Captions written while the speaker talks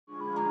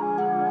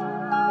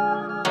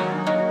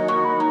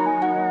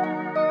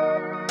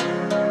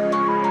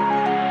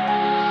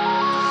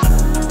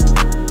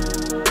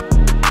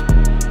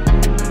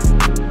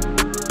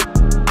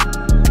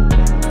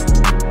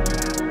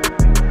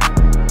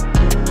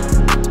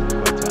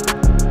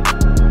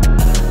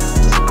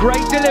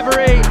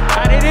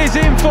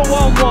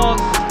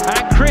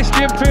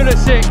Christian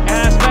Pulisic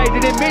has made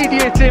an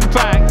immediate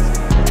impact.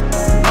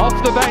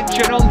 Off the bench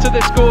and onto the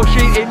score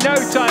sheet in no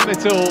time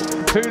at all.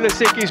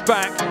 Pulisic is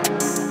back.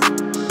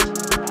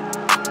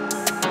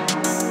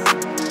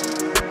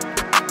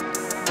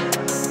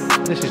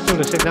 This is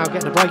Pulisic now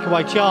getting a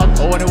breakaway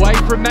chance. Oh, and away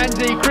from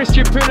Mendy,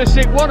 Christian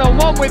Pulisic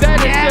one-on-one with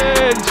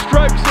Ederson.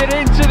 Strokes it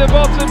into the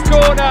bottom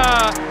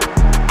corner.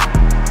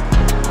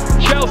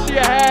 Chelsea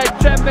ahead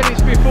 10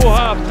 minutes before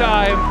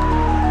half-time.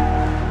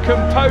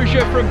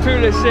 Composure from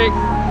Pulisic,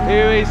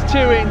 who is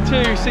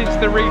 2-in-2 since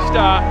the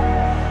restart.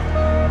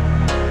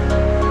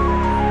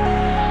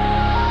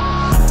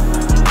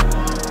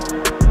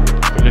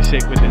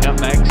 Pulisic with the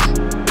nutmegs.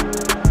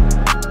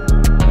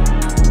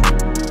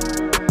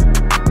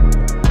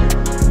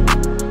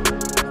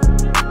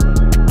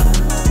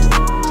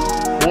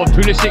 Oh,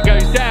 Pulisic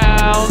goes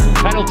down.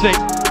 Penalty.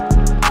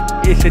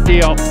 It's a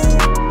Diop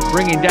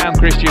bringing down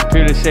Christian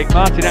Pulisic.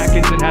 Martin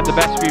Atkinson had the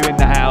best view in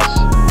the house,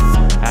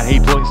 and he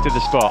points to the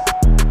spot.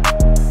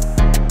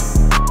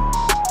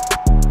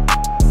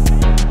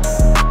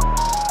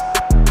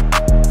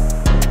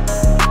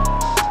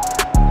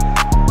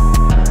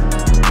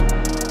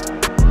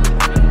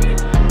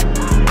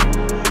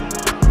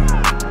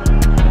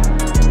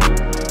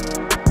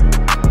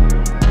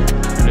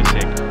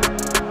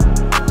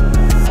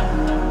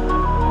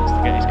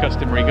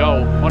 Customary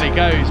goal. On he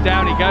goes,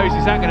 down he goes.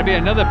 Is that going to be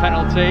another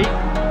penalty?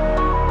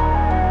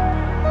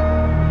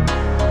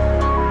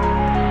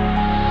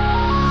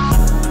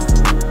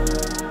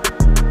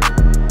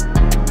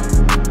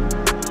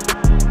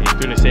 Here's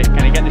Pulisic.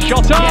 Can he get the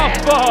shot off?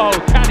 Yeah. Oh,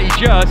 can he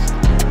just?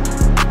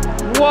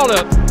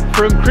 Wallop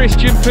from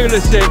Christian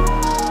Pulisic,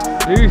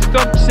 who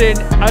thumps in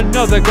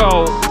another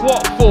goal.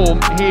 What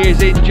form he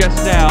is in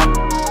just now.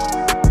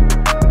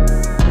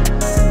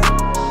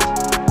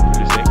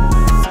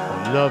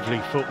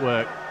 Lovely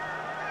footwork.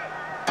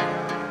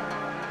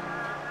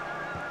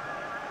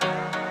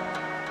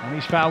 And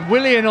he's found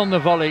Willian on the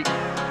volley.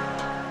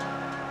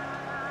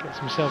 Gets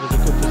himself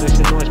in a good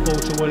position. Nice ball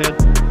to Willian.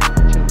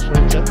 Chance for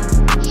him to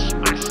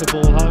smash the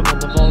ball home on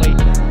the volley.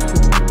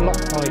 Good block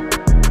by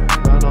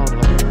Van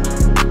Arnold.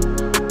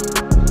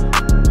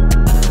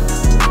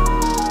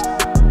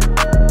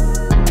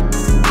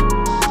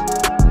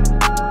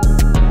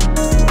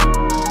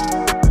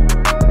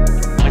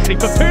 Nicely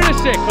for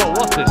Pulisic. Oh,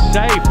 what a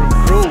save from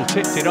Krul.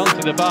 Tipped it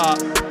onto the bar.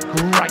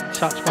 Great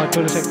touch by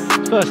Pulisic.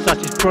 First touch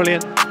is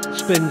brilliant.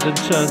 Spins and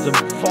turns and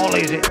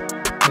volleys it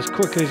as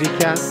quickly as he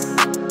can.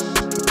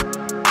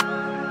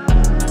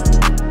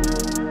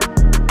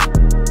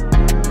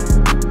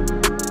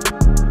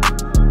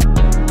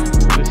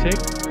 Pulisic.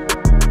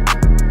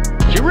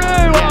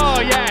 Giroud! Yes. Oh,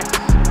 yes!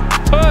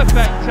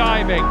 Perfect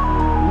timing.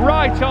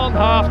 Right on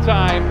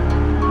half-time.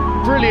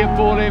 Brilliant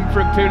ball in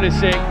from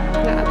Pulisic.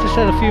 I just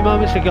said a few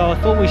moments ago, I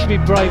thought we should be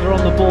braver on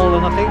the ball,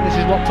 and I think this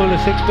is what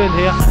Pulisic's been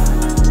here.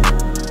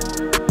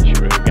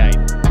 Giroud again.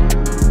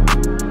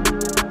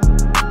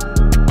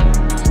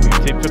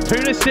 Scoots in for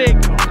Pulisic.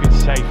 Oh, good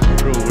save from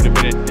Krul. Would have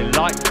been a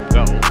delightful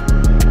goal.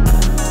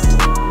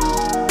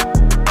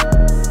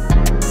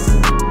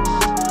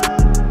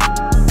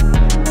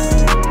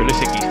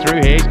 Pulisic, he's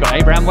through here. He's got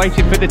Abraham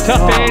waiting for the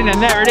tuck-in,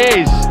 and there it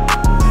is.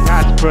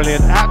 That's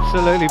brilliant,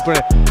 absolutely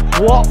brilliant.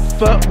 What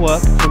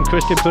footwork from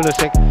Christian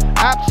Pulisic,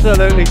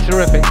 absolutely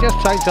terrific. Just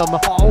takes on the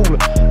whole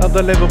of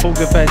the Liverpool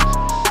defence.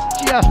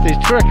 Just his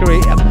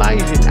trickery,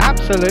 amazing,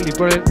 absolutely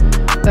brilliant.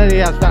 Then he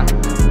has that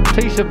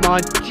peace of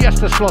mind just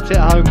to slot it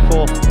home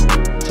for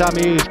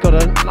Tammy, who's got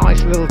a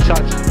nice little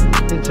touch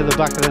into the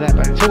back of the net,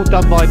 but it's all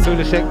done by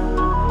Pulisic.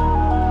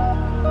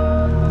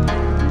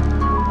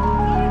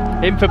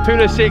 In for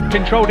Pulisic,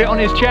 controlled it on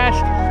his chest.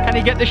 Can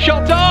he get the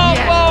shot off?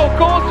 Yes. Oh, of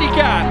course he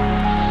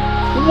can.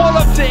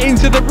 Wallops it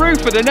into the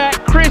roof of the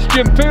net.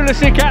 Christian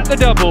Pulisic at the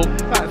double.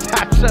 That's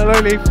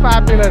absolutely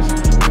fabulous.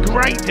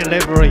 Great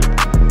delivery.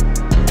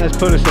 There's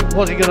Pulisic.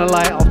 Was he going to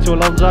lay it off to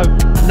Alonso?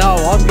 No,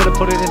 I'm going to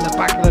put it in the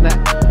back of the net.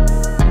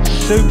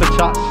 Super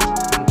touch.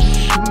 And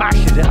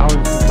smashes it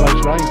home from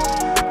close range.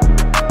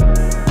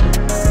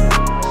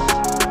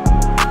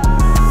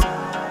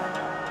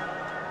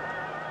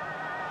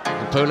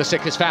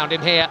 Pulisic has found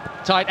him here.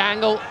 Tight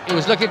angle. He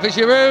was looking for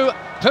Giroud.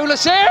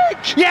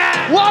 Pulisic!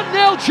 Yeah!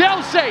 1-0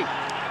 Chelsea!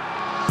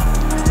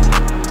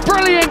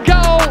 Brilliant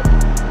goal.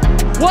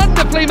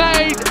 Wonderfully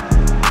made.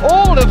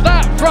 All of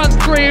that front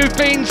three who've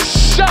been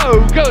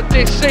so good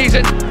this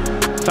season.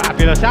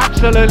 Fabulous,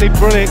 absolutely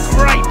brilliant.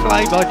 Great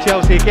play by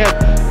Chelsea again.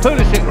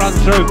 Pulisic runs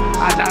through,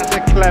 and that's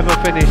a clever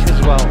finish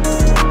as well.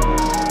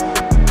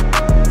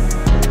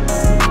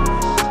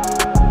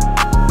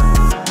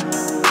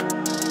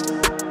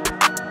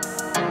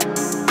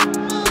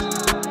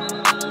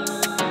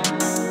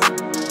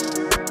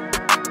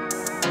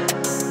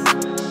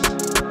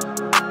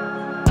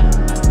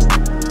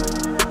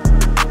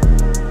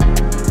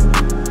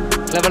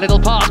 Clever little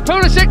pass.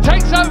 Pulisic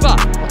takes over.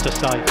 What a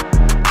save.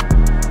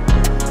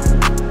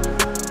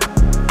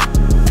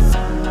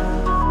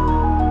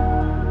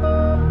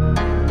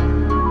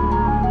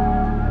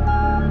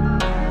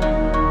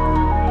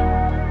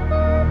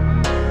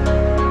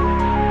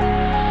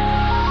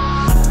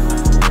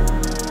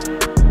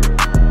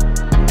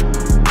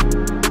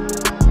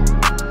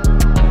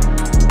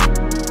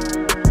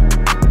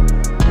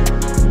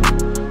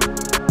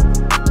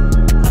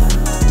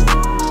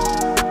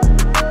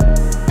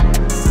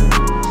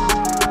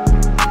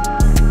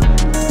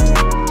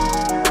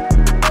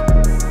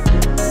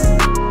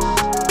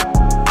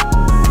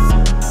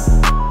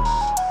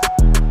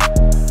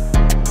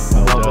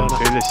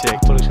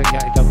 Pulisic. Pulisic,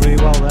 yeah, he done really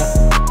well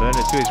there.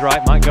 Werner to his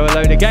right, might go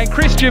alone again.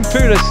 Christian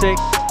Pulisic.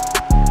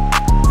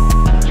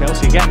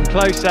 Chelsea getting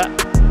closer.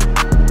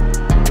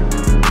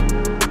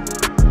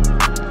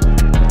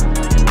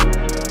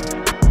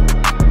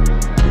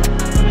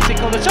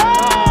 Pulisic on the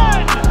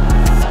turn!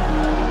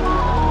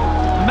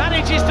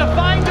 Manages to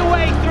find a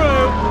way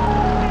through.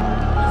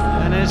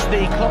 And as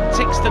the clock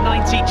ticks to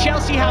 90,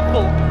 Chelsea have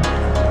ball.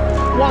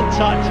 One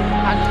touch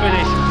and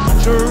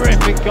finish.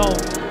 Terrific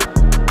goal.